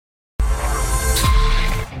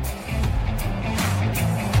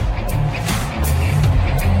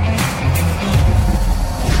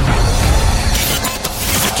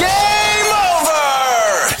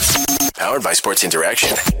Powered by Sports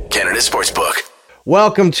Interaction, Canada Sportsbook.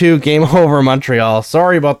 Welcome to Game Over Montreal.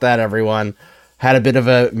 Sorry about that, everyone. Had a bit of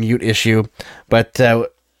a mute issue, but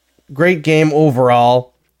great game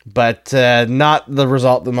overall, but not the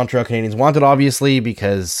result the Montreal Canadiens wanted, obviously,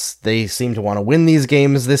 because they seem to want to win these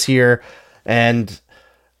games this year. And,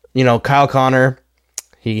 you know, Kyle Connor,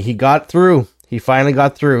 he got through. He finally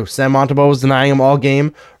got through. Sam Montembeault was denying him all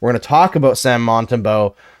game. We're going to talk about Sam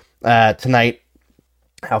Montembeault tonight,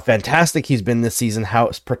 how fantastic he's been this season,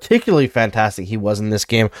 how particularly fantastic he was in this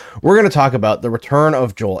game. We're going to talk about the return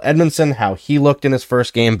of Joel Edmondson, how he looked in his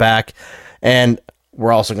first game back, and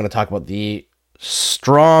we're also going to talk about the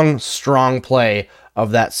strong play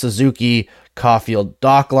of that Suzuki Caulfield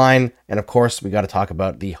dock line, and of course, we got to talk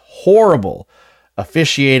about the horrible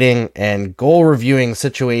officiating and goal reviewing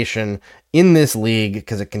situation in this league,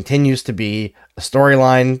 because it continues to be a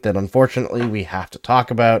storyline that unfortunately we have to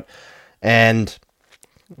talk about, and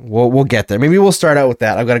we'll get there. Maybe we'll start out with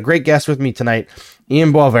that. I've got a great guest with me tonight,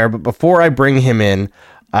 Ian Boisvert, but before I bring him in,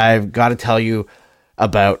 I've got to tell you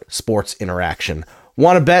about Sports Interaction.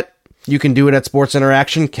 Want to bet? You can do it at Sports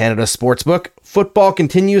Interaction, Canada's sportsbook. Football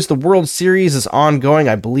continues. The World Series is ongoing.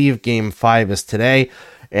 I believe Game 5 is today,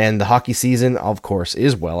 and the hockey season, of course,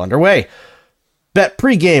 is well underway. Bet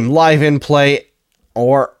pregame, live in play,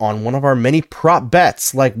 or on one of our many prop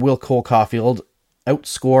bets, like will Cole Caulfield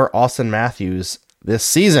outscore Austin Matthews this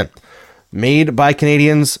season. Made by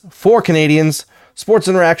Canadians for Canadians, Sports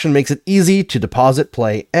Interaction makes it easy to deposit,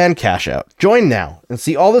 play, and cash out. Join now and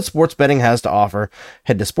see all that sports betting has to offer.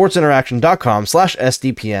 Head to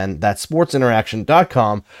sportsinteraction.com/SDPN. That's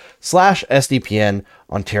sportsinteraction.com/SDPN.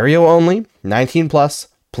 Ontario only, 19 plus.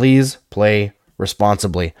 Please play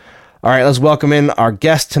responsibly. All right, let's welcome in our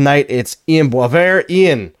guest tonight. It's Ian Boisvert.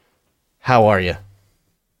 Ian, how are you?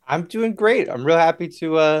 I'm doing great. I'm real happy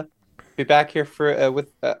to be back here for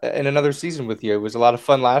in another season with you. It was a lot of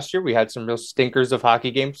fun last year. We had some real stinkers of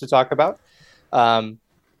hockey games to talk about,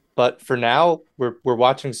 but for now, we're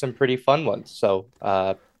watching some pretty fun ones. So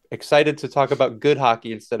excited to talk about good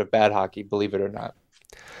hockey instead of bad hockey, believe it or not.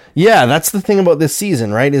 Yeah, that's the thing about this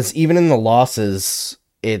season, right? Is even in the losses,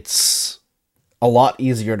 it's a lot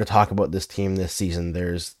easier to talk about this team this season.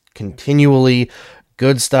 There's continually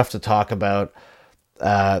good stuff to talk about.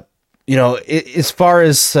 As far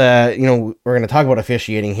as, we're going to talk about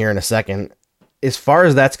officiating here in a second. As far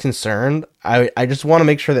as that's concerned, I just want to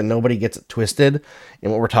make sure that nobody gets it twisted in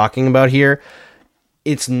what we're talking about here.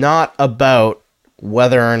 It's not about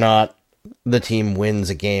whether or not the team wins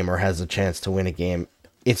a game or has a chance to win a game.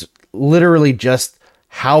 It's literally just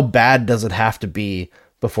how bad does it have to be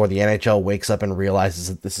before the NHL wakes up and realizes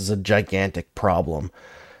that this is a gigantic problem.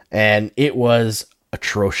 And it was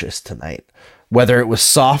atrocious tonight. Whether it was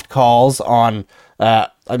soft calls on,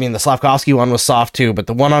 the Slafkovsky one was soft too, but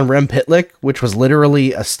the one on Rem Pitlick, which was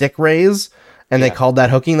literally a stick raise, and they called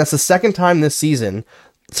that hooking. That's the second time this season,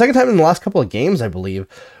 second time in the last couple of games, I believe,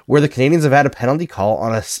 where the Canadians have had a penalty call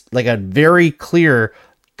on a very clear,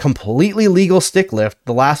 completely legal stick lift.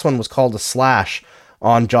 The last one was called a slash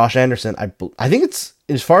on Josh Anderson. I think it's,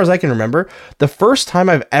 as far as I can remember, the first time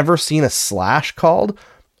I've ever seen a slash called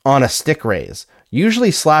on a stick raise.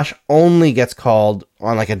 Usually slash only gets called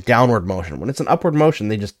on like a downward motion. When it's an upward motion,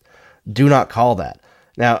 they just do not call that.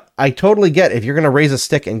 Now, I totally get if you're going to raise a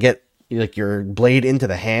stick and get like your blade into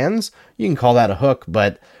the hands, you can call that a hook,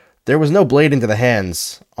 but there was no blade into the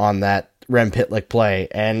hands on that Rem Pitlick play.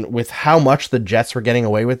 And with how much the Jets were getting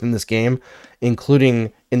away with in this game,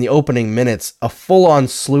 including in the opening minutes, a full-on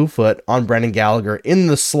slew foot on Brendan Gallagher in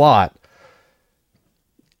the slot.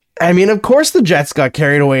 I mean, of course the Jets got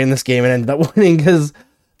carried away in this game and ended up winning because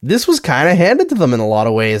this was kind of handed to them in a lot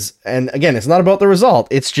of ways. And again, it's not about the result.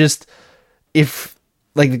 It's just if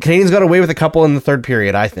the Canadians got away with a couple in the third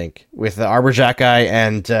period, I think, with the Arbor Xhekaj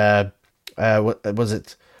and what was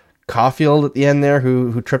it, Caulfield at the end there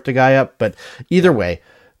who tripped a guy up. But either way,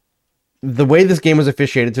 the way this game was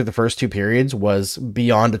officiated through the first two periods was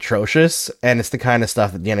beyond atrocious, and it's the kind of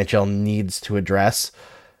stuff that the NHL needs to address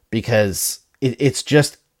because it's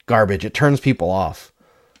just garbage. It turns people off.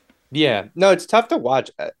 Yeah, no, it's tough to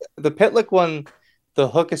watch. The Pitlick one, the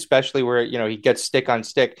hook especially, where he gets stick on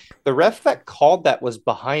stick. The ref that called that was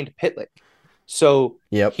behind Pitlick, so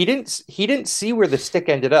he didn't see where the stick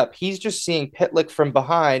ended up. He's just seeing Pitlick from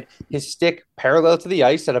behind, his stick parallel to the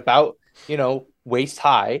ice at about waist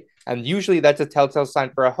high. And usually that's a telltale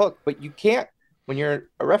sign for a hook, but you can't, when you're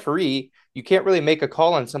a referee, you can't really make a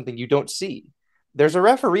call on something you don't see. There's a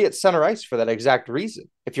referee at center ice for that exact reason.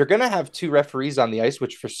 If you're going to have two referees on the ice,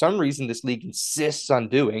 which for some reason this league insists on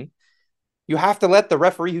doing, You have to let the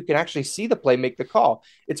referee who can actually see the play make the call.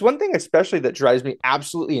 It's one thing especially that drives me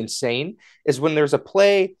absolutely insane is when there's a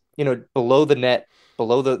play, below the net,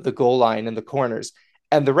 below the goal line in the corners,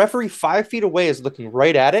 and the referee 5 feet away is looking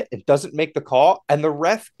right at it and doesn't make the call, and the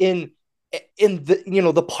ref in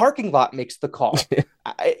the parking lot makes the call.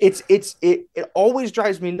 It always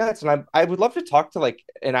drives me nuts, and I would love to talk to like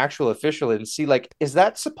an actual official and see like, is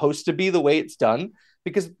that supposed to be the way it's done?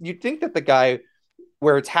 Because you'd think that the guy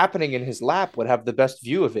where it's happening in his lap would have the best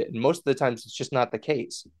view of it, and most of the times it's just not the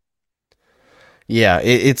case. Yeah,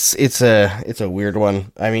 it's a weird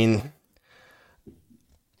one. I mean,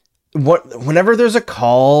 whenever there's a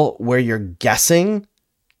call where you're guessing,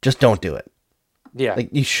 just don't do it. Yeah. Like,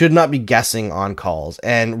 you should not be guessing on calls,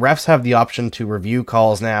 and refs have the option to review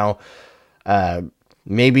calls now.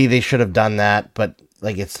 Maybe they should have done that, but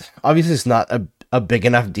like, it's obviously it's not a big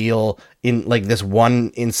enough deal in like this one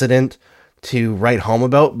incident to write home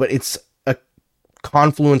about, but it's a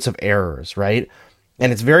confluence of errors, right?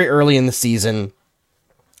 And it's very early in the season,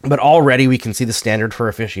 but already we can see the standard for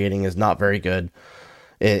officiating is not very good.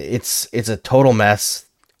 It's a total mess.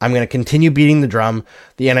 I'm going to continue beating the drum.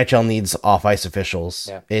 The NHL needs off-ice officials.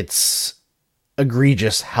 Yeah. It's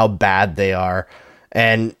egregious how bad they are.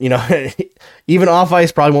 And, even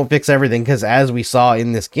off-ice probably won't fix everything, because as we saw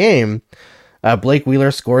in this game, Blake Wheeler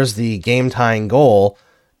scores the game-tying goal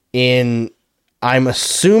I'm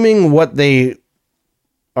assuming what they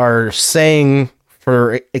are saying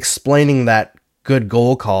for explaining that good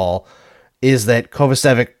goal call is that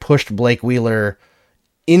Kovacevic pushed Blake Wheeler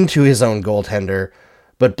into his own goaltender,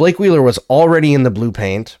 but Blake Wheeler was already in the blue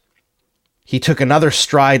paint. He took another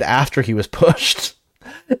stride after he was pushed,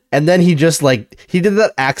 and then he just he did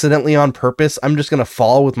that accidentally on purpose. I'm just going to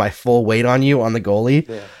fall with my full weight on you on the goalie.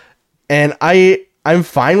 Yeah. And I'm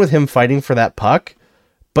fine with him fighting for that puck,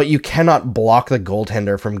 but you cannot block the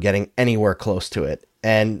goaltender from getting anywhere close to it.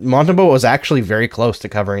 And Montembeault was actually very close to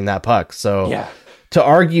covering that puck. So yeah. To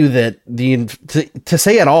argue that to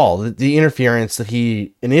say at all that the interference that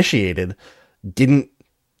he initiated didn't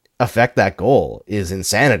affect that goal is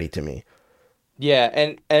insanity to me. Yeah,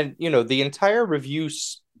 and the entire review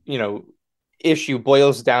issue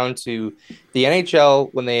boils down to the NHL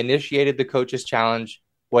when they initiated the coaches challenge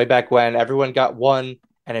way back when. Everyone got one,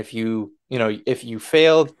 and if you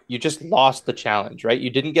failed, you just lost the challenge, right? You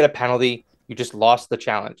didn't get a penalty, you just lost the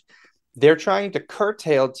challenge. They're trying to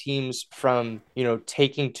curtail teams from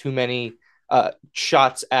taking too many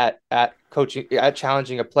shots at coaching, at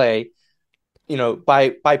challenging a play,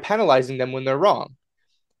 by penalizing them when they're wrong.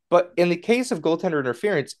 But in the case of goaltender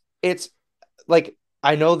interference, it's like,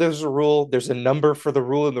 I know there's a rule, there's a number for the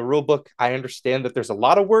rule in the rule book. I understand that there's a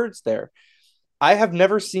lot of words there. I have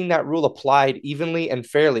never seen that rule applied evenly and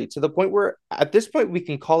fairly, to the point where at this point we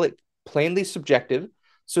can call it plainly subjective.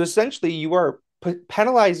 So essentially you are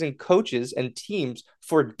penalizing coaches and teams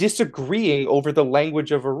for disagreeing over the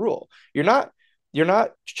language of a rule. You're not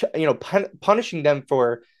punishing them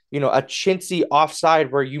for a chintzy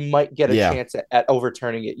offside where you might get a chance at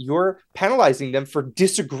overturning it. You're penalizing them for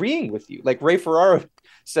disagreeing with you. Like Ray Ferraro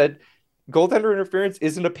said, goaltender interference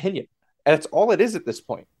is an opinion, and that's all it is at this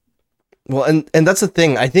point. Well, and that's the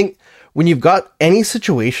thing. I think when you've got any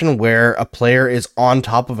situation where a player is on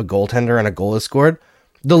top of a goaltender and a goal is scored,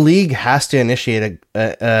 the league has to initiate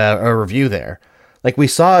a review there. Like we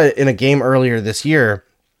saw in a game earlier this year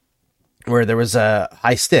where there was a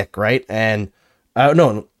high stick, right? And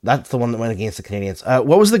no, that's the one that went against the Canadians.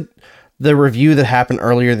 What was the review that happened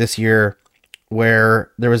earlier this year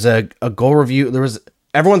where there was a goal review?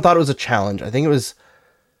 Everyone thought it was a challenge. I think it was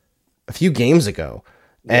a few games ago.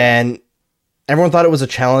 Yeah. And everyone thought it was a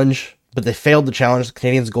challenge, but they failed the challenge. The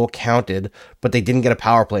Canadians' goal counted, but they didn't get a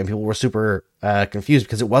power play, and people were super confused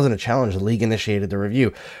because it wasn't a challenge. The league initiated the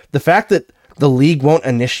review. The fact that the league won't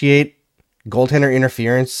initiate goaltender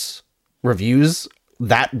interference reviews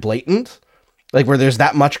that blatant, like where there's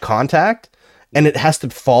that much contact, and it has to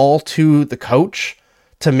fall to the coach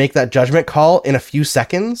to make that judgment call in a few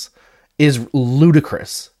seconds, is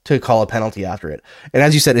ludicrous to call a penalty after it. And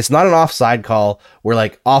as you said, it's not an offside call where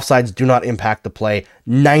like offsides do not impact the play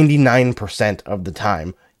 99% of the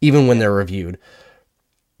time, even when they're reviewed.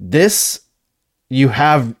 There's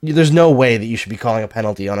no way that you should be calling a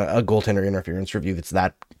penalty on a goaltender interference review that's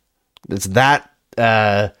that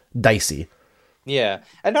dicey. Yeah.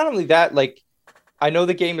 And not only that, like, I know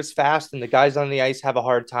the game is fast and the guys on the ice have a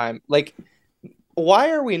hard time. Like,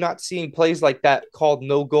 why are we not seeing plays like that called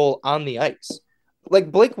no goal on the ice? Like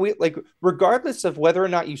regardless of whether or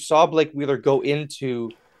not you saw Blake Wheeler go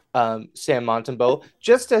into Sam Montembeault,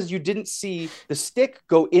 just as you didn't see the stick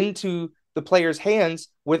go into the player's hands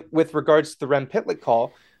with regards to the Rem Pitlick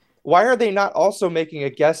call, why are they not also making a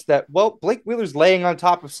guess that, well, Blake Wheeler's laying on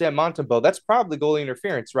top of Sam Montembeau? That's probably goalie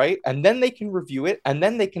interference, right? And then they can review it, and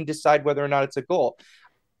then they can decide whether or not it's a goal.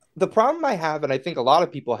 The problem I have, and I think a lot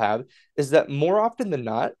of people have, is that more often than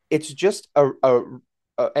not, it's just an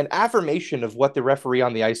affirmation of what the referee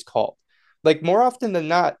on the ice called. Like more often than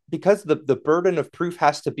not, because the burden of proof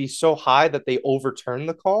has to be so high that they overturn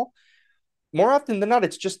the call. More often than not,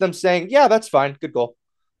 it's just them saying, "Yeah, that's fine, good goal."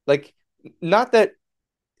 Like, not that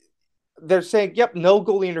they're saying, "Yep, no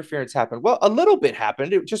goalie interference happened." Well, a little bit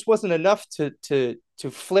happened. It just wasn't enough to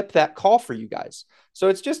flip that call for you guys. So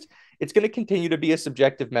it's going to continue to be a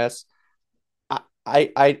subjective mess.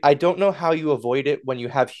 I don't know how you avoid it when you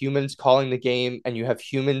have humans calling the game and you have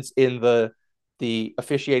humans in the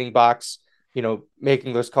officiating box,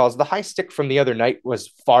 making those calls. The high stick from the other night was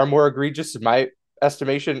far more egregious in my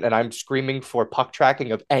estimation, and I'm screaming for puck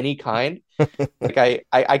tracking of any kind. Like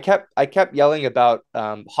I kept yelling about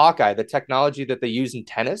Hawkeye, the technology that they use in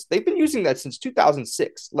tennis. They've been using that since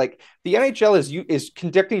 2006. Like the NHL is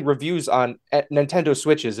conducting reviews on Nintendo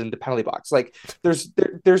Switches in the penalty box. Like there's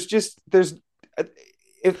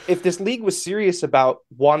if this league was serious about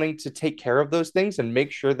wanting to take care of those things and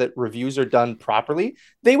make sure that reviews are done properly,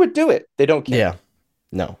 they would do it. They don't care. Yeah.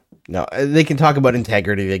 No. They can talk about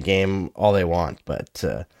integrity of the game all they want, but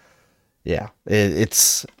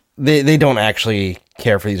it's they don't actually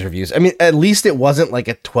care for these reviews. I mean, at least it wasn't like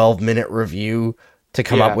a 12-minute review to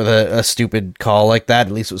come up with a stupid call like that.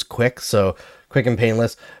 At least it was quick and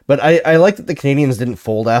painless. But I like that the Canadians didn't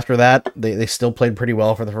fold after that. They still played pretty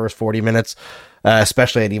well for the first 40 minutes,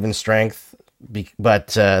 especially at even strength. But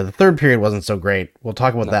the third period wasn't so great. We'll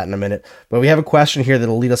talk about that in a minute. But we have a question here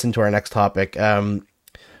that'll lead us into our next topic.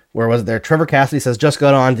 Where was it there? Trevor Cassidy says, just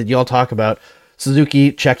got on. Did y'all talk about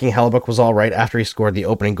Suzuki checking Hellebuyck was all right after he scored the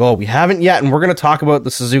opening goal? We haven't yet, and we're going to talk about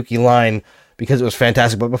the Suzuki line because it was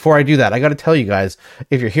fantastic. But before I do that, I got to tell you guys,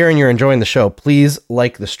 if you're here and you're enjoying the show, please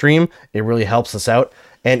like the stream. It really helps us out.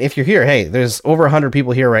 And if you're here, hey, there's over 100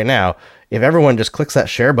 people here right now. If everyone just clicks that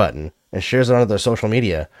share button and shares it onto their social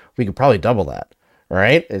media, we could probably double that. All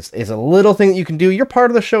right? It's a little thing that you can do. You're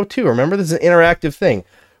part of the show too. Remember, this is an interactive thing.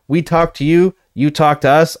 We talk to you. You talk to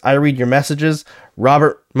us. I read your messages.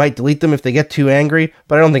 Robert might delete them if they get too angry,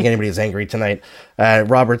 but I don't think anybody's angry tonight.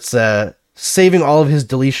 Robert's saving all of his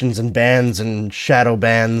deletions and bans and shadow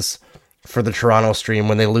bans for the Toronto stream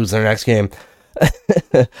when they lose their next game.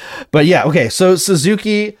 But yeah, okay. So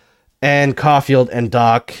Suzuki and Caulfield and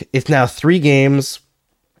Doc, it's now 3 games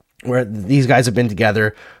where these guys have been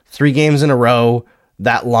together. 3 games in a row.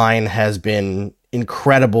 That line has been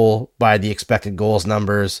incredible by the expected goals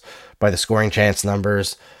numbers, by the scoring chance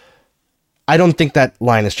numbers. I don't think that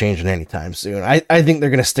line is changing anytime soon. I think they're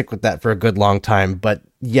going to stick with that for a good long time. But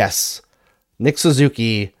yes, Nick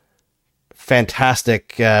Suzuki,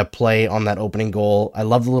 fantastic play on that opening goal. I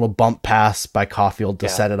love the little bump pass by Caulfield to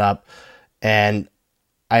set it up. And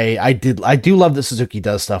I do love that Suzuki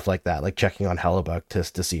does stuff like that, like checking on Hellebuyck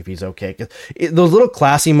to see if he's okay. Those little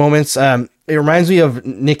classy moments, it reminds me of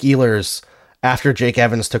Nick Ehlers after Jake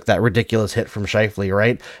Evans took that ridiculous hit from Scheifele,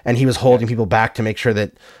 right? And he was holding people back to make sure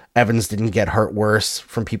that Evans didn't get hurt worse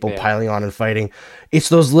from people piling on and fighting. It's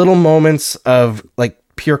those little moments of like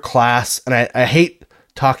pure class. And I hate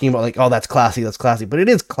talking about like, oh, that's classy, but it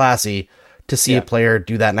is classy to see a player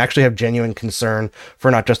do that and actually have genuine concern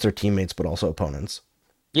for not just their teammates, but also opponents.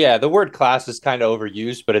 Yeah, the word class is kind of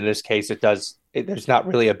overused, but in this case, there's not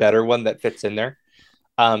really a better one that fits in there.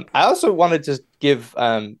 I also wanted to give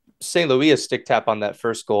St. Louis a stick tap on that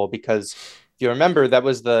first goal because if you remember, that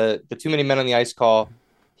was the too many men on the ice call.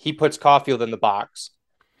 He puts Caulfield in the box.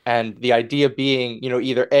 And the idea being,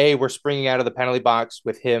 either A, we're springing out of the penalty box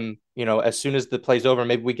with him, as soon as the play's over,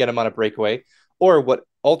 maybe we get him on a breakaway. Or what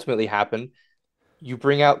ultimately happened, you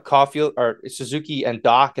bring out Caulfield or Suzuki and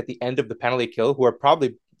Doc at the end of the penalty kill, who are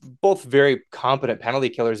probably both very competent penalty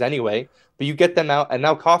killers anyway, but you get them out and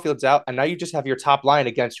now Caulfield's out and now you just have your top line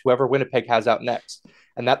against whoever Winnipeg has out next.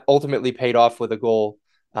 And that ultimately paid off with a goal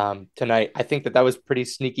tonight. I think that was pretty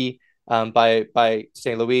sneaky by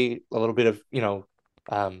St. Louis, a little bit of,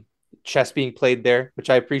 chess being played there, which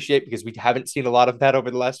I appreciate because we haven't seen a lot of that over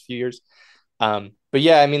the last few years. But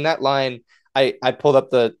yeah, I mean, that line, I pulled up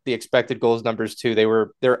the expected goals numbers too.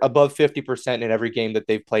 They're above 50% in every game that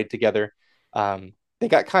they've played together. They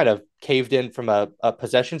got kind of caved in from a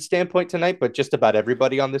possession standpoint tonight, but just about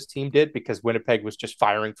everybody on this team did because Winnipeg was just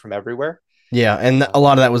firing from everywhere. Yeah, and a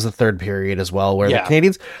lot of that was the third period as well, where the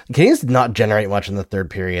Canadians did not generate much in the third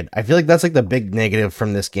period. I feel like that's like the big negative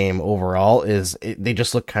from this game overall is they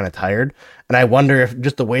just look kind of tired. And I wonder if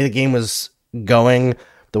just the way the game was going,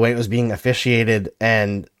 the way it was being officiated,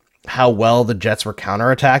 and how well the Jets were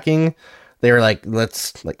counterattacking, they were like,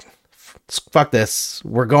 let's like fuck this,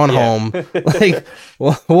 we're going home. Like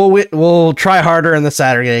we'll try harder in the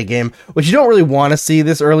Saturday game, which you don't really want to see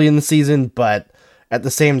this early in the season, but at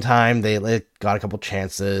the same time they got a couple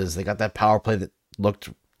chances. They got that power play that looked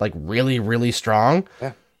like really, really strong.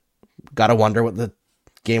 Yeah. Gotta wonder what the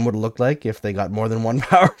game would look like if they got more than one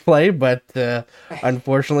power play, but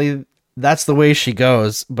unfortunately that's the way she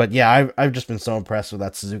goes. But yeah, I've just been so impressed with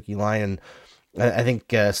that Suzuki line, and I think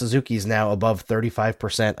Suzuki's now above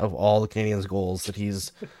 35% of all the Canadiens' goals that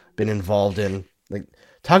he's been involved in. Like,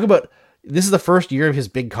 talk about, this is the first year of his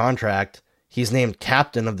big contract. He's named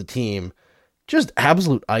captain of the team. Just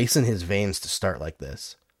absolute ice in his veins to start like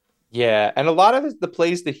this. Yeah, and a lot of the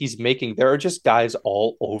plays that he's making, there are just guys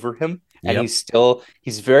all over him, and he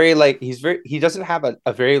doesn't have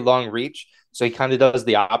a very long reach, so he kind of does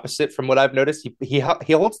the opposite from what I've noticed. He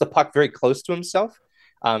holds the puck very close to himself,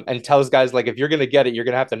 and tells guys, like, if you're gonna get it, you're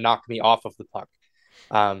gonna have to knock me off of the puck.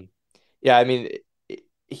 Yeah, I mean,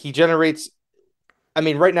 he generates. I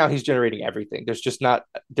mean, right now he's generating everything.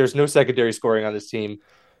 There's no secondary scoring on this team.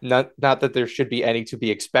 Not that there should be any to be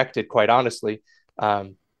expected, quite honestly.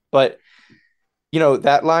 But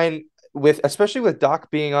that line, especially with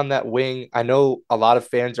Doc being on that wing, I know a lot of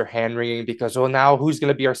fans are hand wringing because, well, now who's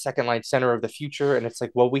going to be our second line center of the future? And it's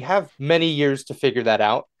like, well, we have many years to figure that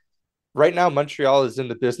out. Right now, Montreal is in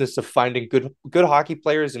the business of finding good hockey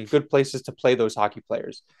players and good places to play those hockey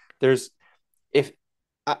players. This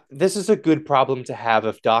is a good problem to have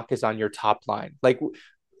if Doc is on your top line. Like,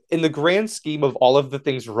 in the grand scheme of all of the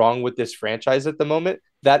things wrong with this franchise at the moment,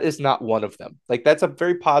 that is not one of them. Like, that's a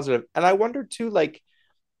very positive. And I wonder too, like,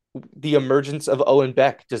 the emergence of Owen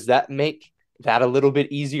Beck, does that make that a little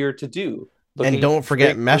bit easier to do? And don't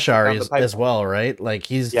forget Meshar as well, right? Like,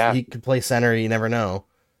 he could play center. You never know.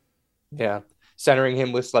 Yeah. Centering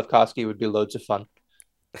him with Slafkovsky would be loads of fun.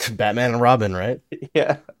 Batman and Robin, right?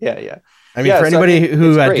 Yeah. I mean, for anybody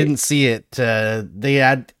who didn't see it, they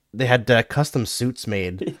had custom suits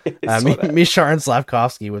made. Meshar and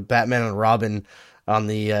Slafkovsky with Batman and Robin on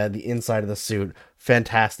the inside of the suit.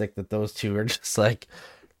 Fantastic that those two are just like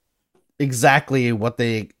exactly what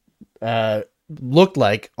they looked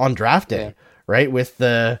like on draft day, right? With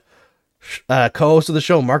the co-host of the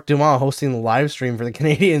show, Mark Dumas, hosting the live stream for the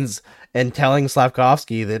Canadiens and telling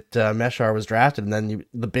Slafkovsky that Meshar was drafted, and then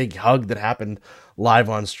the big hug that happened live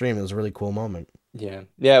on stream. It was a really cool moment. Yeah,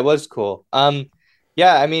 it was cool.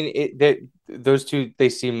 Yeah, I mean, those two, they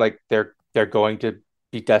seem like they're going to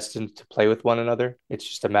be destined to play with one another. It's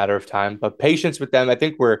just a matter of time. But patience with them. I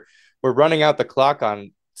think we're running out the clock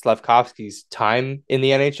on Slafkovsky's time in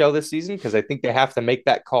the NHL this season, because I think they have to make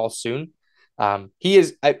that call soon. He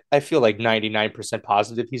is, I feel like 99%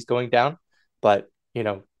 positive he's going down, but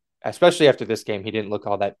especially after this game, he didn't look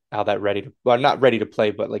all that ready to, well, not ready to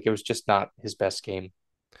play, but like, it was just not his best game.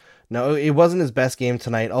 No, it wasn't his best game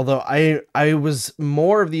tonight, although I was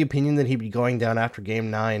more of the opinion that he'd be going down after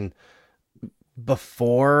game 9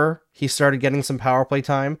 before he started getting some power play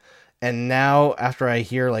time. And now, after I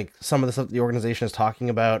hear like some of the stuff the organization is talking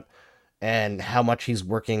about and how much he's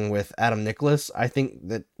working with Adam Nicholas, I think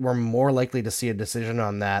that we're more likely to see a decision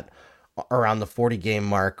on that around the 40 game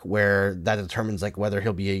mark, where that determines like whether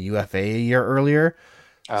he'll be a UFA a year earlier.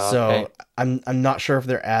 So I'm not sure if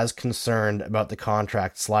they're as concerned about the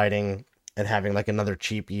contract sliding and having like another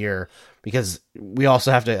cheap year, because we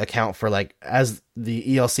also have to account for, like, as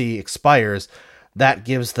the ELC expires, that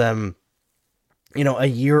gives them, a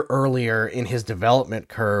year earlier in his development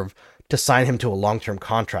curve to sign him to a long-term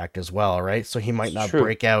contract as well, right? So he might not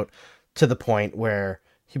break out to the point where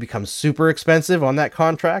he becomes super expensive on that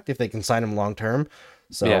contract if they can sign him long-term.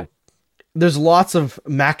 So there's lots of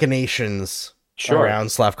machinations around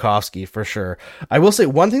Slafkovsky for sure. I will say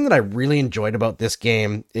one thing that I really enjoyed about this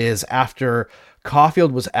game is after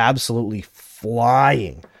Caulfield was absolutely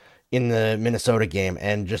flying in the Minnesota game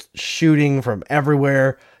and just shooting from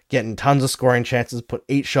everywhere, getting tons of scoring chances, put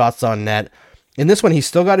 8 shots on net. In this one, he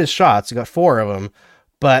still got his shots. He got 4 of them,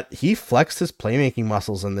 but he flexed his playmaking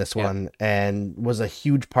muscles in this one and was a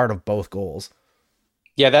huge part of both goals.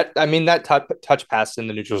 Yeah, that touch pass in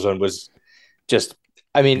the neutral zone was just,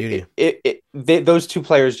 I mean, those two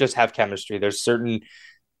players just have chemistry. There's certain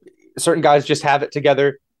guys just have it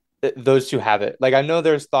together. Those two have it. Like, I know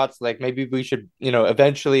there's thoughts like maybe we should,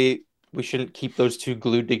 eventually we shouldn't keep those two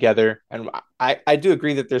glued together. And I do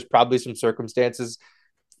agree that there's probably some circumstances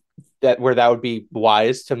where that would be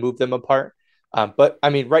wise to move them apart. But I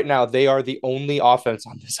mean, right now they are the only offense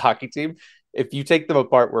on this hockey team. If you take them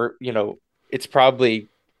apart, they're probably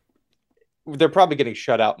getting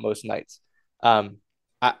shut out most nights. But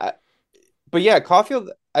yeah,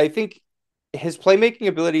 Caulfield, I think his playmaking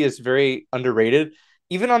ability is very underrated.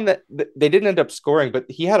 Even on they didn't end up scoring, but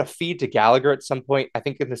he had a feed to Gallagher at some point, I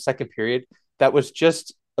think in the second period, that was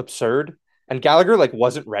just absurd. And Gallagher like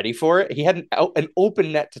wasn't ready for it. He had an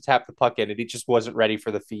open net to tap the puck in, and he just wasn't ready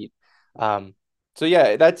for the feed. So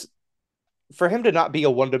yeah, that's for him to not be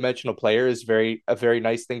a one-dimensional player is a very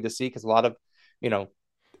nice thing to see, because a lot of, you know,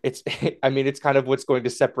 it's I mean, it's kind of what's going to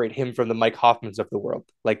separate him from the Mike Hoffmans of the world.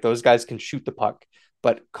 Like those guys can shoot the puck,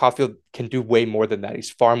 but Caulfield can do way more than that. He's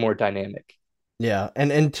far more dynamic. Yeah,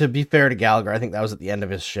 and to be fair to Gallagher, I think that was at the end of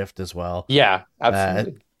his shift as well. Yeah,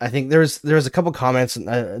 absolutely. I think there was a couple comments,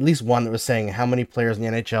 at least one that was saying how many players in the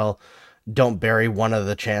NHL don't bury one of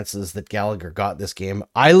the chances that Gallagher got this game.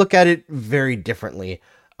 I look at it very differently.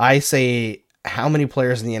 I say how many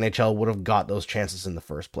players in the NHL would have got those chances in the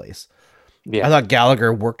first place. Yeah. I thought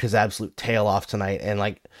Gallagher worked his absolute tail off tonight, and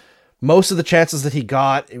like most of the chances that he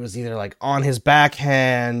got, it was either like on his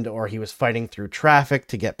backhand or he was fighting through traffic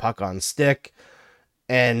to get puck on stick.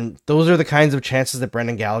 And those are the kinds of chances that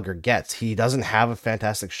Brendan Gallagher gets. He doesn't have a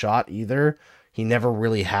fantastic shot either. He never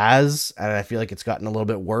really has, and I feel like it's gotten a little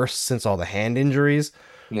bit worse since all the hand injuries.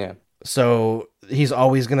 Yeah. So he's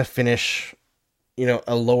always going to finish,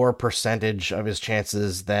 a lower percentage of his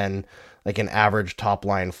chances than like an average top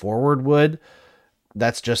line forward would.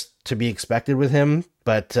 That's just to be expected with him.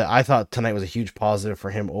 But I thought tonight was a huge positive for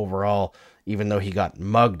him overall, even though he got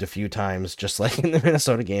mugged a few times, just like in the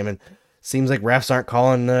Minnesota game. And seems like refs aren't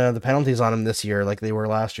calling the penalties on him this year like they were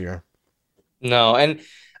last year. No, and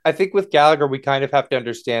I think with Gallagher, we kind of have to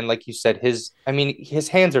understand, like you said, his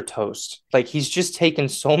hands are toast. Like he's just taken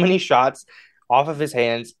so many shots off of his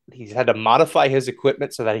hands. He's had to modify his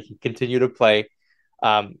equipment so that he can continue to play.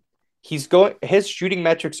 His shooting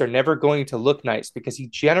metrics are never going to look nice because he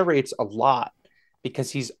generates a lot,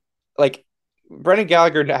 because he's like, Brendan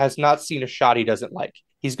Gallagher has not seen a shot he doesn't like.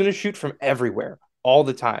 He's going to shoot from everywhere all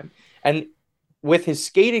the time. And with his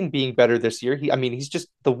skating being better this year, he's just,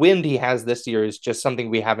 the wind he has this year is just something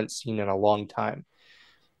we haven't seen in a long time.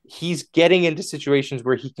 He's getting into situations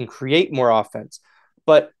where he can create more offense.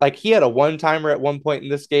 But like he had a one-timer at one point in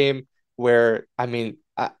this game where,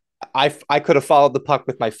 I could have followed the puck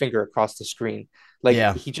with my finger across the screen. Like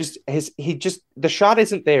the shot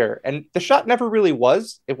isn't there. And the shot never really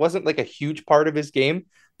was. It wasn't like a huge part of his game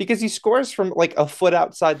because he scores from like a foot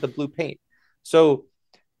outside the blue paint. So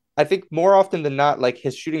I think more often than not, like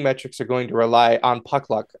his shooting metrics are going to rely on puck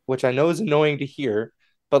luck, which I know is annoying to hear,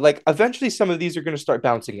 but like eventually some of these are going to start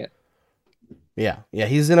bouncing it. Yeah.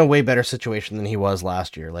 He's in a way better situation than he was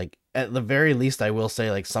last year. Like at the very least, I will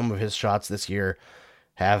say like some of his shots this year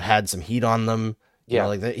have had some heat on them.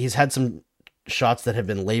 Yeah. He's had some shots that have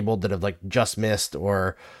been labeled that have like just missed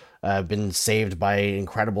or been saved by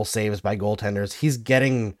incredible saves by goaltenders. He's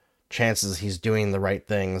getting chances. He's doing the right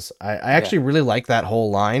things. I actually really like that whole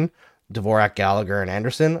line, Dvorak, Gallagher, and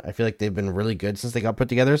Anderson. I feel like they've been really good since they got put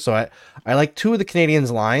together. So I like two of the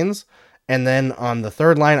Canadiens' lines. And then on the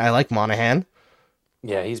third line, I like Monahan.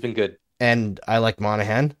 Yeah, he's been good. And I like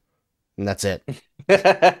Monahan. And that's it.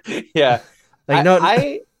 Yeah.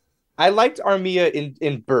 I liked Armia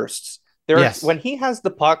in bursts. When he has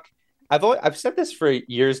the puck, I've said this for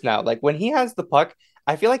years now. Like when he has the puck,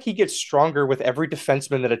 I feel like he gets stronger with every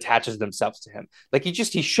defenseman that attaches themselves to him. Like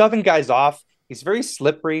he's shoving guys off. He's very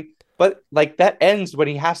slippery, but like that ends when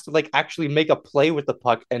he has to like actually make a play with the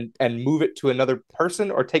puck and move it to another person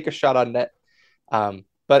or take a shot on net.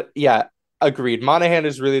 But yeah, agreed. Monahan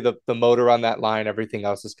is really the motor on that line. Everything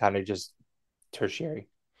else is kind of just tertiary.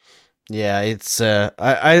 Yeah, it's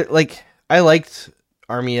I liked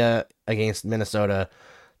Armia against Minnesota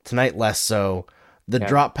tonight, less so. The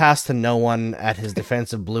drop pass to no one at his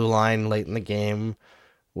defensive blue line late in the game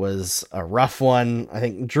was a rough one. I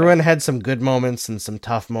think Drouin had some good moments and some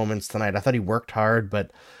tough moments tonight. I thought he worked hard,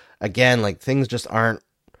 but again, like things just aren't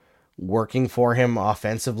working for him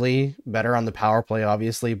offensively. Better on the power play,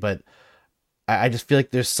 obviously, but I just feel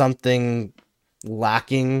like there's something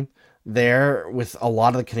lacking there with a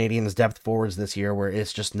lot of the Canadiens' depth forwards this year where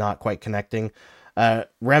it's just not quite connecting.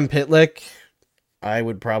 Rem Pitlick, I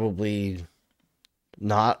would probably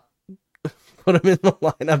not put him in the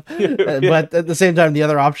lineup, but at the same time, the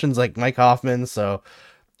other options like Mike Hoffman. So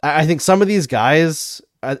I think some of these guys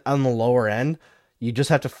on the lower end, you just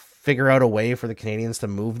have to figure out a way for the Canadiens to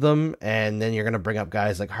move them, and then you're going to bring up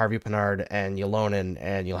guys like Harvey Pinard and Ylonen,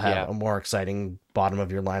 and you'll have a more exciting bottom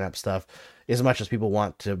of your lineup stuff. As much as people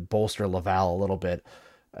want to bolster Laval a little bit,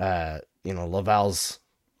 Laval's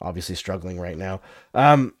obviously struggling right now.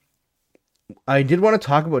 I did want to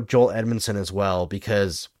talk about Joel Edmondson as well,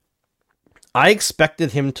 because I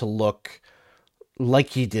expected him to look like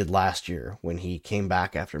he did last year when he came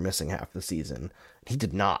back after missing half the season. He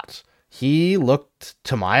did not. He looked,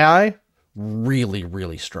 to my eye, really,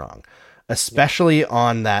 really strong, especially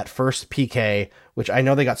on that first PK, which I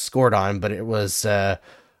know they got scored on, but it was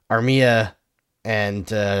Armia and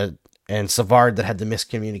Savard that had the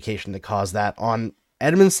miscommunication that caused that. On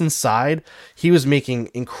Edmondson's side, he was making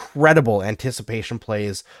incredible anticipation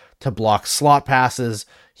plays to block slot passes.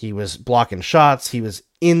 He was blocking shots. He was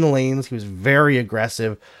in the lanes. He was very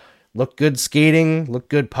aggressive. Looked good skating. Looked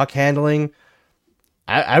good puck handling.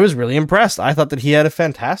 I was really impressed. I thought that he had a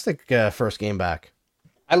fantastic first game back.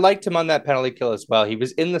 I liked him on that penalty kill as well. He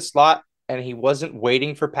was in the slot and he wasn't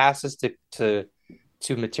waiting for passes to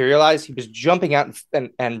materialize. He was jumping out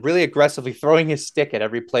and really aggressively throwing his stick at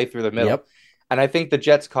every play through the middle. Yep. And I think the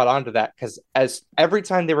Jets caught on to that because as every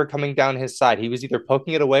time they were coming down his side, he was either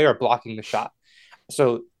poking it away or blocking the shot.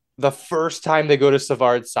 So the first time they go to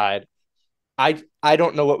Savard's side, I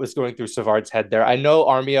don't know what was going through Savard's head there. I know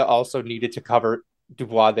Armia also needed to cover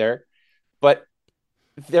Dubois there, but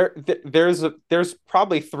there's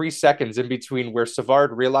probably 3 seconds in between where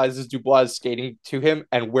Savard realizes Dubois is skating to him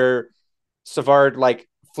and where Savard like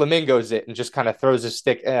flamingos it and just kind of throws his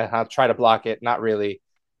stick. I'll try to block it. Not really.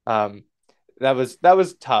 That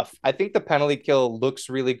was tough. I think the penalty kill looks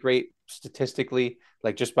really great statistically,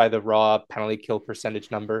 like just by the raw penalty kill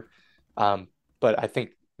percentage number. But I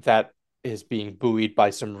think that is being buoyed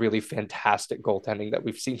by some really fantastic goaltending that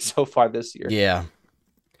we've seen so far this year. Yeah.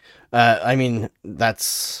 I mean,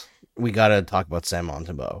 we got to talk about Sam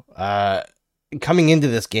Montembeault. Coming into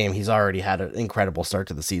this game, he's already had an incredible start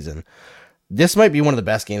to the season. This might be one of the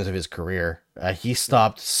best games of his career. He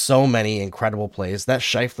stopped so many incredible plays. That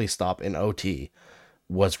Scheifele stop in OT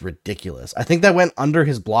was ridiculous. I think that went under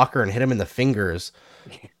his blocker and hit him in the fingers,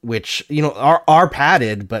 which, are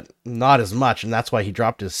padded, but not as much. And that's why he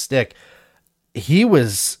dropped his stick. He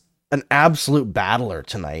was an absolute battler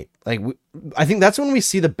tonight. Like, I think that's when we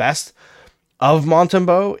see the best of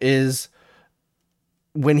Montembeault is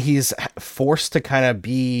when he's forced to kind of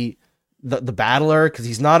be the battler, because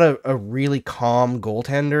he's not a really calm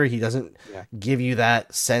goaltender. He doesn't give you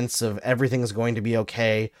that sense of everything's going to be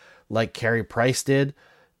okay like Carey Price did.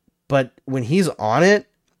 But when he's on it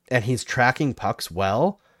and he's tracking pucks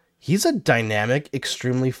well, he's a dynamic,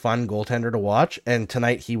 extremely fun goaltender to watch. And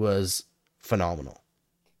tonight he was phenomenal.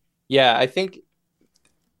 Yeah, I think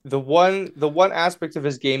the one aspect of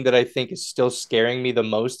his game that I think is still scaring me the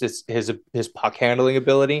most is his puck handling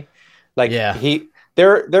ability. Like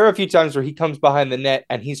there are a few times where he comes behind the net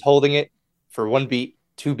and he's holding it for 1 beat,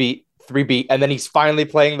 2 beat, 3 beat, and then he's finally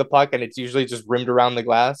playing the puck and it's usually just rimmed around the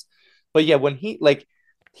glass. But yeah, when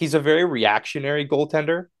he's a very reactionary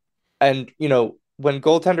goaltender, and when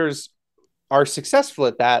goaltenders are successful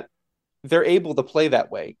at that, they're able to play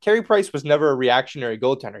that way. Carey Price was never a reactionary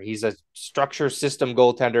goaltender. He's a structure system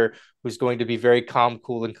goaltender who's going to be very calm,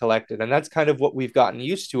 cool, and collected. And that's kind of what we've gotten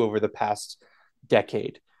used to over the past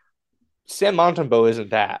decade. Sam Montembeault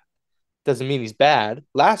isn't that. Doesn't mean he's bad.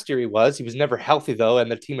 Last year he was never healthy though.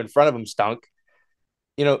 And the team in front of him stunk.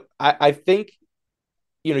 I think,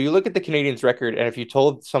 you look at the Canadiens record, and if you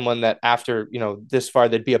told someone that after, this far,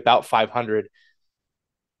 they'd be about 500,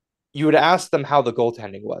 you would ask them how the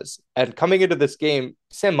goaltending was. And coming into this game,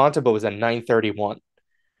 Sam Montembeault was a 931.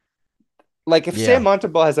 Like, if Sam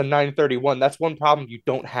Montembeault has a 931, that's one problem you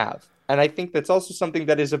don't have. And I think that's also something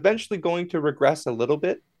that is eventually going to regress a little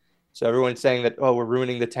bit. So everyone's saying that, we're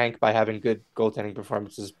ruining the tank by having good goaltending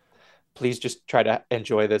performances. Please just try to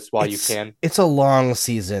enjoy this while you can. It's a long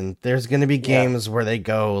season. There's going to be games where they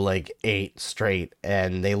go like 8 straight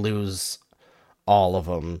and they lose all of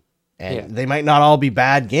them. And they might not all be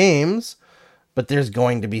bad games, but there's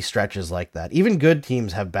going to be stretches like that. Even good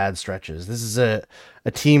teams have bad stretches. This is a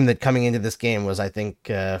team that coming into this game was, I think,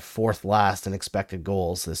 4th last in expected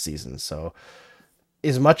goals this season. So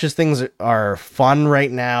as much as things are fun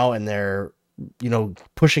right now and they're,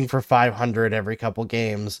 pushing for 500 every couple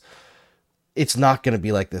games, it's not going to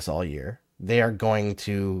be like this all year. They are going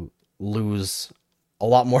to lose a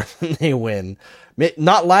lot more than they win.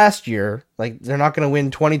 Not last year. Like, they're not going to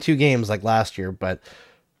win 22 games like last year, but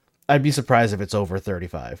I'd be surprised if it's over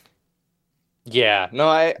 35. Yeah, no,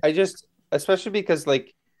 I just, especially because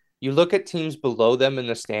like you look at teams below them in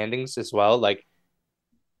the standings as well, like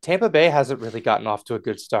Tampa Bay hasn't really gotten off to a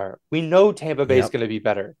good start. We know Tampa Bay is going to be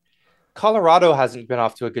better. Colorado hasn't been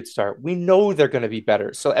off to a good start. We know they're going to be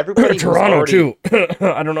better. So everybody Toronto too.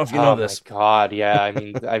 I don't know if you know this. Oh my God, yeah.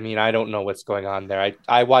 I mean, I don't know what's going on there.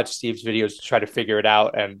 I watched Steve's videos to try to figure it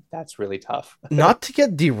out, and that's really tough. Not to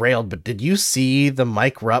get derailed, but did you see the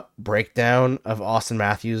Mike Rupp breakdown of Austin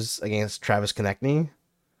Matthews against Travis Konechny?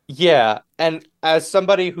 Yeah, and as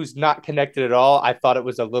somebody who's not connected at all, I thought it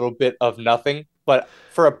was a little bit of nothing. But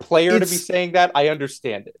for a player to be It's saying that, I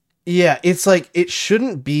understand it. Yeah, it's like it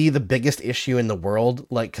shouldn't be the biggest issue in the world,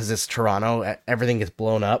 like because it's Toronto, everything gets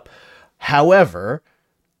blown up. However,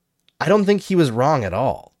 I don't think he was wrong at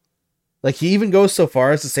all. Like he even goes so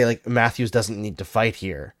far as to say like Matthews doesn't need to fight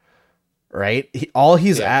here, right? All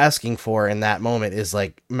he's Yeah, asking for in that moment is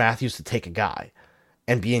like Matthews to take a guy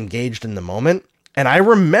and be engaged in the moment. And I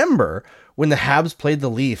remember when the Habs played the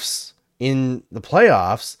Leafs in the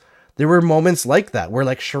playoffs, there were moments like that where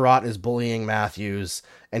like Sherratt is bullying Matthews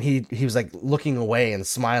and he was like looking away and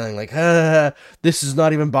smiling like, this is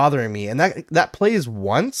not even bothering me. And that plays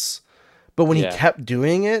once, but when he yeah, kept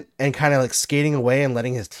doing it and kind of like skating away and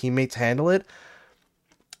letting his teammates handle it,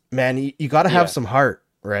 man, you got to have yeah, some heart,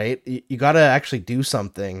 right? You got to actually do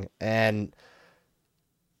something. And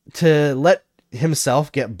to let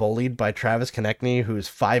himself get bullied by Travis Konechny, who's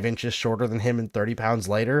 5 inches shorter than him and 30 pounds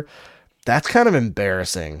lighter, that's kind of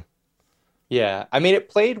embarrassing. yeah. I mean, it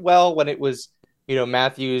played well when it was,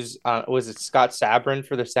 Matthews. Was it Scott Sabrin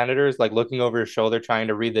for the Senators, like looking over his shoulder trying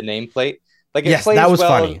to read the nameplate? Like it Yes, that plays was well.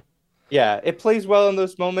 funny. Yeah, it plays well in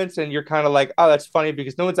those moments, and you're kind of like, oh, that's funny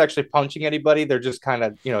because no one's actually punching anybody. They're just kind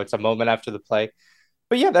of, it's a moment after the play.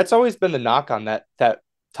 But yeah, that's always been the knock on that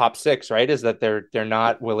top six, right? Is that they're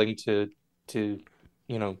not willing to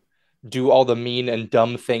you know do all the mean and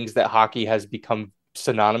dumb things that hockey has become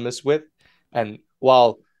synonymous with. And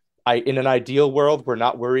while I in an ideal world we're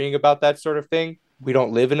not worrying about that sort of thing, we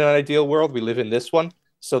don't live in an ideal world. We live in this one,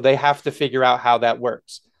 so they have to figure out how that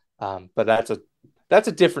works. But that's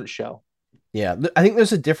a different show. Yeah, I think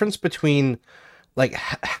there's a difference between like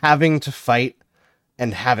having to fight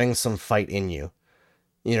and having some fight in you.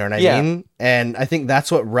 You know what I Yeah, mean? And I think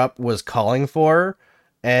that's what Rupp was calling for.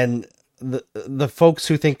 And the folks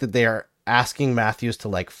who think that they are asking Matthews to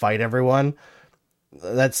like fight everyone,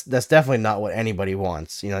 that's definitely not what anybody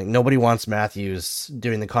wants. You know, like nobody wants Matthews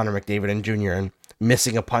doing the Connor McDavid and Jr. and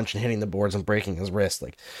missing a punch and hitting the boards and breaking his wrist.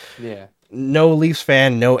 Like yeah, no Leafs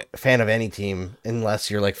fan, no fan of any team,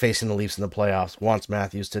 unless you're like facing the Leafs in the playoffs, wants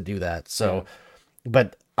Matthews to do that. yeah. So,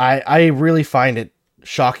 but I really find it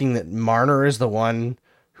shocking that Marner is the one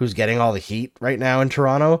who's getting all the heat right now in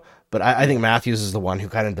Toronto. But I think Matthews is the one who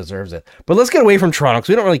kind of deserves it. But let's get away from Toronto because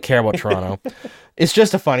we don't really care about Toronto. It's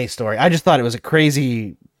just a funny story. I just thought it was a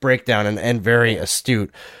crazy breakdown and very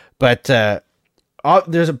astute. But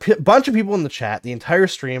there's a bunch of people in the chat, the entire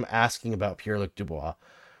stream, asking about Pierre-Luc Dubois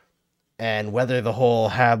and whether the whole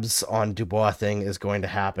Habs on Dubois thing is going to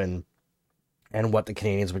happen and what the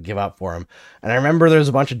Canadians would give up for him. And I remember there was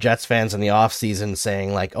a bunch of Jets fans in the offseason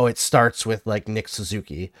saying like, oh, it starts with like Nick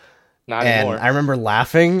Suzuki. Not And anymore. I remember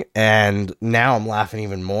laughing, and now I'm laughing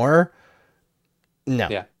even more. No.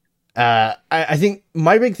 Yeah, I think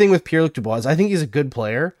my big thing with Pierre-Luc Dubois is I think he's a good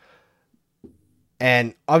player,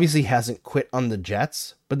 and obviously hasn't quit on the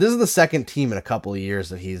Jets, but this is the second team in a couple of years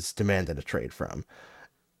that he's demanded a trade from.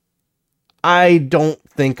 I don't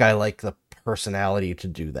think I like the personality to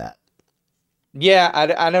do that. yeah.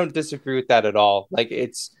 I don't disagree with that at all. Like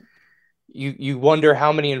it's you wonder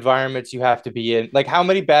how many environments you have to be in. Like how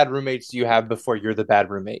many bad roommates do you have before you're the bad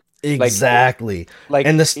roommate? Like Exactly. like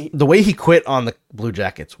And the way he quit on the Blue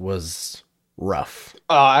Jackets was rough.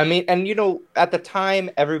 I mean, and at the time,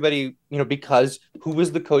 everybody, because who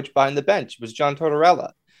was the coach behind the bench? It was John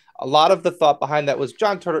Tortorella. A lot of the thought behind that was it's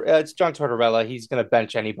John Tortorella. He's going to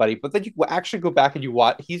bench anybody. But then you actually go back and you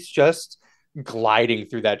watch. He's just gliding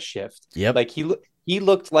through that shift. Yep. Like he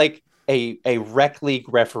looked like a rec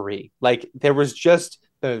league referee. Like there was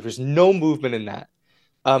no movement in that.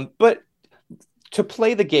 But to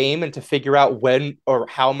play the game and to figure out when or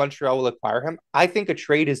how Montreal will acquire him, I think a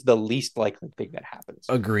trade is the least likely thing that happens.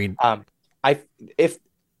 Agreed. I if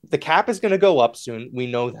the cap is going to go up soon, we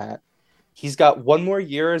know that. He's got one more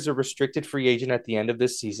year as a restricted free agent at the end of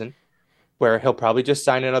this season, where he'll probably just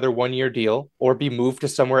sign another 1 year deal or be moved to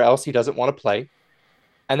somewhere else he doesn't want to play.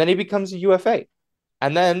 And then he becomes a UFA.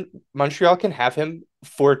 And then Montreal can have him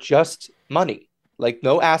for just money, like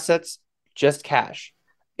no assets, just cash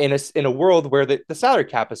in a world where the salary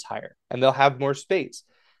cap is higher and they'll have more space.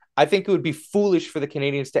 I think it would be foolish for the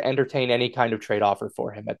Canadians to entertain any kind of trade offer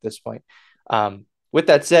for him at this point. With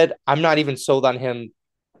that said, I'm not even sold on him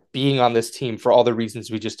being on this team for all the reasons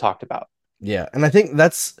we just talked about. Yeah, and I think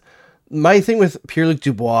that's my thing with Pierre-Luc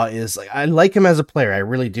Dubois is like I like him as a player. I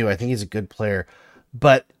really do. I think he's a good player.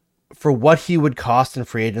 But for what he would cost in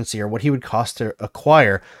free agency or what he would cost to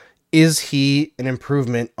acquire, is he an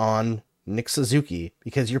improvement on Nick Suzuki?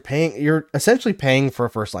 Because you're essentially paying for a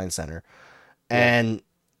first line center. Yeah. And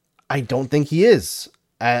I don't think he is.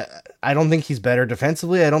 I don't think he's better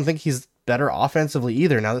defensively. I don't think he's better offensively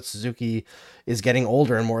either, now that Suzuki is getting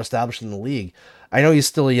older and more established in the league. I know he's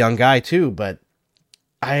still a young guy too, but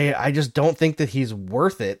I just don't think that he's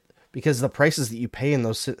worth it, because the prices that you pay in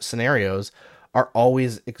those scenarios are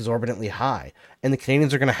always exorbitantly high. And the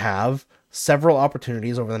Canadians are going to have several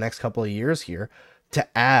opportunities over the next couple of years here to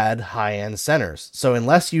add high-end centers. So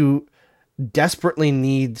unless you desperately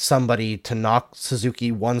need somebody to knock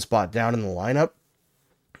Suzuki one spot down in the lineup,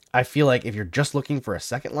 I feel like if you're just looking for a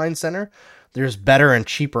second line center, there's better and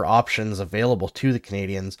cheaper options available to the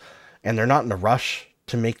Canadians, and they're not in a rush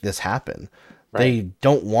to make this happen. Right. They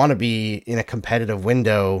don't want to be in a competitive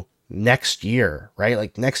window next year, right?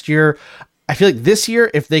 Like next year, I feel like this year,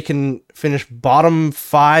 if they can finish bottom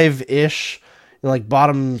 5-ish, like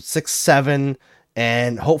bottom 6, 7,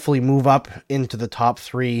 and hopefully move up into the top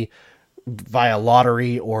 3 via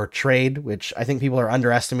lottery or trade, which I think people are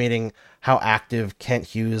underestimating how active Kent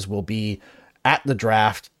Hughes will be at the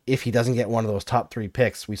draft if he doesn't get one of those top 3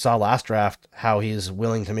 picks. We saw last draft how he's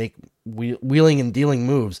willing to make wheeling and dealing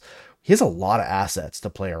moves. He has a lot of assets to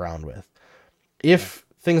play around with. If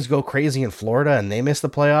things go crazy in Florida and they miss the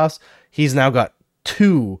playoffs, he's now got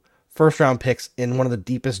 2 first-round picks in one of the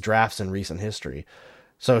deepest drafts in recent history.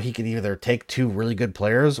 So he could either take 2 really good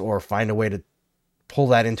players or find a way to pull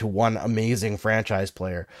that into one amazing franchise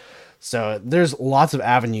player. So there's lots of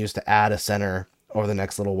avenues to add a center over the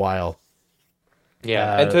next little while.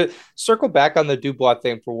 Yeah, and to circle back on the Dubois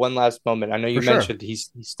thing for one last moment, I know you mentioned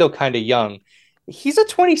he's still kind of young. He's a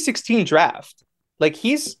 2016 draft. Like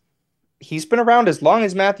he's been around as long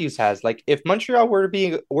as Matthews has. Like if Montreal were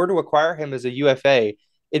to acquire him as a UFA,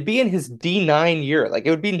 it'd be in his D9 year. Like it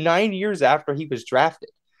would be 9 years after he was drafted.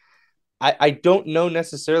 I don't know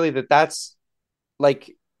necessarily that's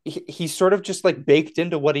like he's sort of just like baked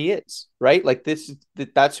into what he is, right? Like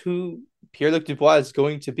that's who Pierre-Luc Dubois is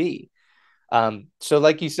going to be. So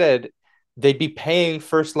like you said, they'd be paying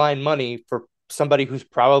first line money for somebody who's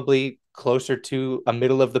probably closer to a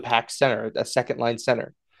middle of the pack center, a second line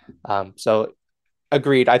center. So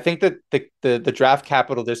agreed. I think that the draft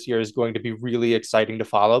capital this year is going to be really exciting to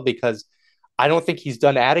follow, because I don't think he's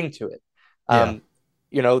done adding to it.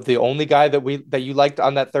 You know, the only guy that you liked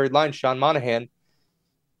on that third line, Sean Monahan,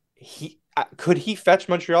 could he fetch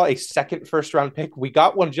Montreal a second first round pick? We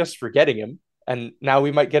got one just for getting him, and now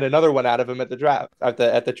we might get another one out of him at the draft at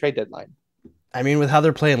the trade deadline. I mean, with how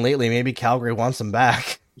they're playing lately, maybe Calgary wants him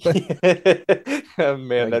back. Oh,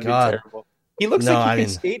 man, that'd be terrible. He looks like he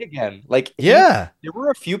can skate again. Like there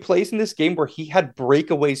were a few plays in this game where he had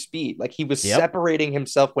breakaway speed. Like he was separating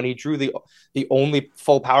himself when he drew the only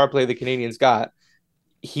full power play the Canadians got.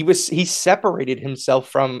 He separated himself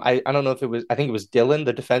from I don't know if it was, I think it was Dylan,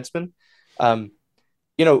 the defenseman.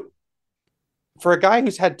 You know, for a guy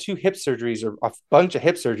who's had 2 hip surgeries or a bunch of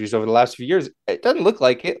hip surgeries over the last few years, it doesn't look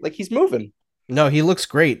like it. Like he's moving. No, he looks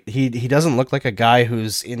great. He doesn't look like a guy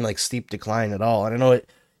who's in like steep decline at all. And I know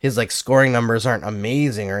his like scoring numbers aren't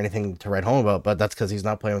amazing or anything to write home about, but that's because he's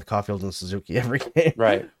not playing with Caulfield and Suzuki every game.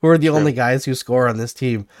 Right. Who are the only guys who score on this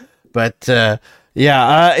team. But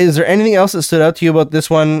is there anything else that stood out to you about this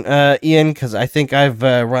one, Ian? Because I think I've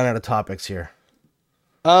run out of topics here.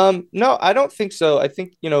 No, I don't think so. I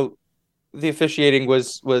think, you know, the officiating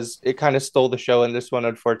was it kind of stole the show in this one,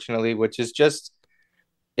 unfortunately, which is just,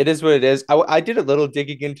 it is what it is. I did a little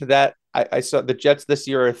digging into that. I saw the Jets this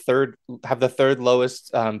year have the third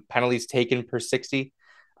lowest penalties taken per 60.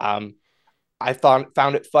 I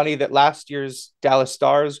found it funny that last year's Dallas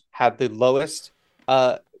Stars had the lowest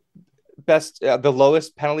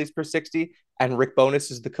penalties per 60, and Rick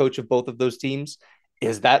Bowness is the coach of both of those teams.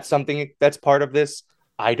 Is that something that's part of this?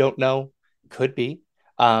 I don't know. Could be.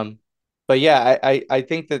 But yeah, I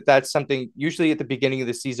think that's something usually at the beginning of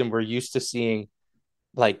the season we're used to seeing,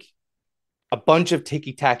 like a bunch of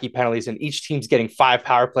ticky-tacky penalties and each team's getting 5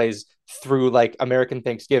 power plays through like American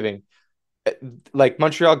Thanksgiving. Like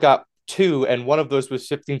Montreal got 2 and one of those was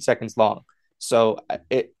 15 seconds long. So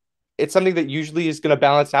it's something that usually is going to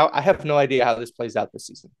balance out. I have no idea how this plays out this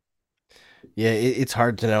season. Yeah, it's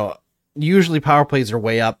hard to know. Usually power plays are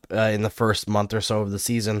way up in the first month or so of the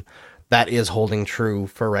season. That is holding true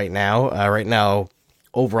for right now. Right now,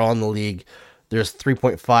 overall in the league, there's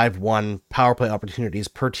 3.51 power play opportunities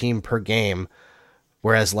per team per game,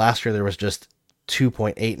 whereas last year there was just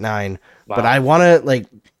 2.89. Wow. But I want to,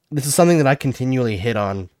 this is something that I continually hit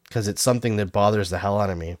on because it's something that bothers the hell out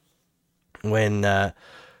of me. When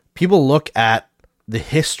people look at the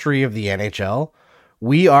history of the NHL,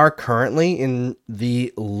 we are currently in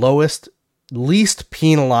the least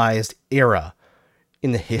penalized era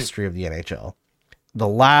in the history of the NHL. The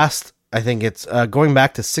last I think it's going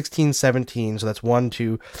back to 1617. So that's 1,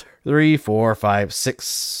 2, 3, 4, 5,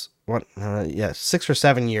 6. 6 or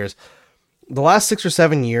 7 years. The last 6 or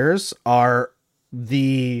 7 years are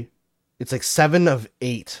it's like 7 of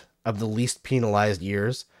 8 of the least penalized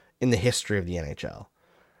years in the history of the NHL.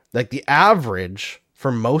 Like the average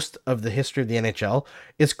for most of the history of the NHL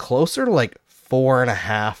is closer to like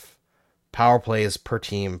 4.5 power plays per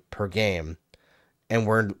team per game. And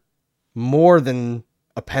we're more than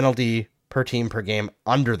a penalty per team per game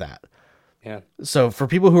under that. Yeah. So for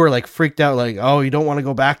people who are like freaked out, like, oh, you don't want to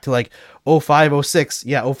go back to like 05, 06.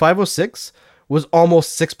 Yeah, 05, 06 was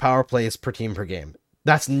almost 6 power plays per team per game.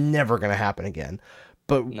 That's never going to happen again.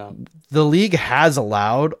 But the league has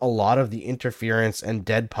allowed a lot of the interference and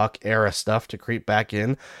dead puck era stuff to creep back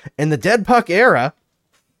in. And the dead puck era,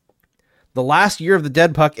 the last year of the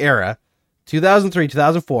dead puck era, 2003,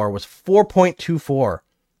 2004, was 4.24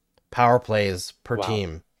 power plays per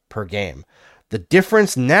team per game. The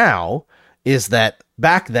difference now is that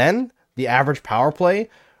back then, the average power play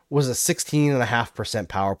was a 16.5%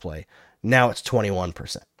 power play. Now it's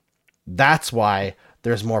 21%. That's why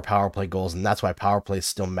there's more power play goals, and that's why power plays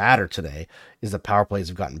still matter today, is that power plays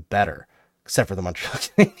have gotten better, except for the Montreal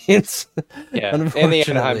Canadiens. Yeah, and the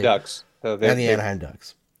Anaheim Ducks. So and the Anaheim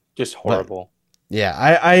Ducks. Just horrible. But,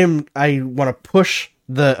 yeah, I want to push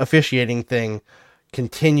the officiating thing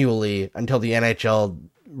continually until the NHL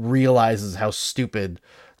realizes how stupid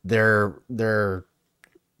their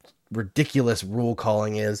ridiculous rule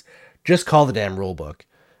calling is. Just call the damn rule book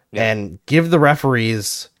and give the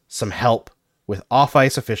referees some help with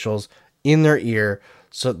off-ice officials in their ear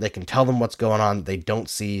so that they can tell them what's going on that they don't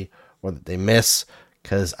see or that they miss,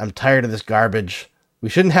 because I'm tired of this garbage. We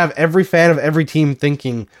shouldn't have every fan of every team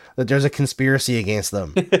thinking that there's a conspiracy against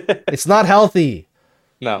them. It's not healthy.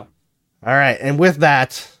 No. All right, and with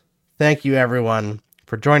that, thank you everyone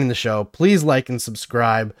for joining the show. Please like and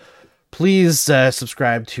subscribe. Please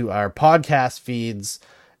subscribe to our podcast feeds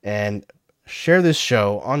and share this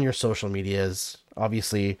show on your social medias.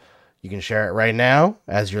 Obviously, you can share it right now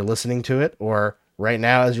as you're listening to it, or right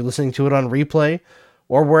now as you're listening to it on replay,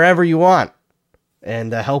 or wherever you want.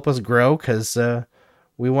 And help us grow, because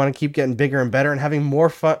we want to keep getting bigger and better and having more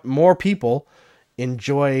fun, more people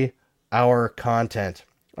enjoy our content.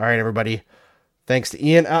 All right, everybody. Thanks to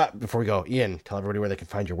Ian. Before we go, Ian, tell everybody where they can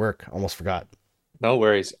find your work. Almost forgot. No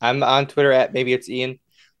worries. I'm on Twitter at maybe it's Ian.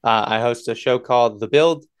 I host a show called The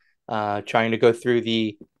Build, trying to go through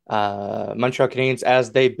the Montreal Canadiens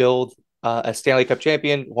as they build a Stanley Cup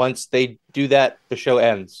champion. Once they do that, the show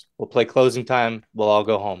ends. We'll play closing time. We'll all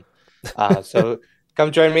go home. So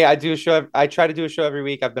come join me. I try to do a show every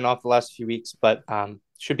week. I've been off the last few weeks, but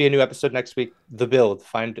should be a new episode next week. The Build.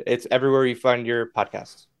 It's everywhere you find your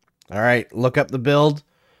podcasts. All right. Look up The Build.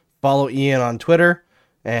 Follow Ian on Twitter.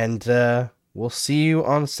 And we'll see you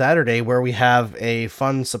on Saturday, where we have a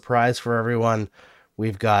fun surprise for everyone.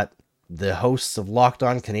 We've got the hosts of Locked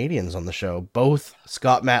On Canadiens on the show, both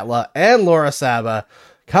Scott Matla and Laura Saba,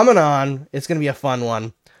 coming on. It's going to be a fun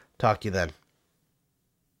one. Talk to you then.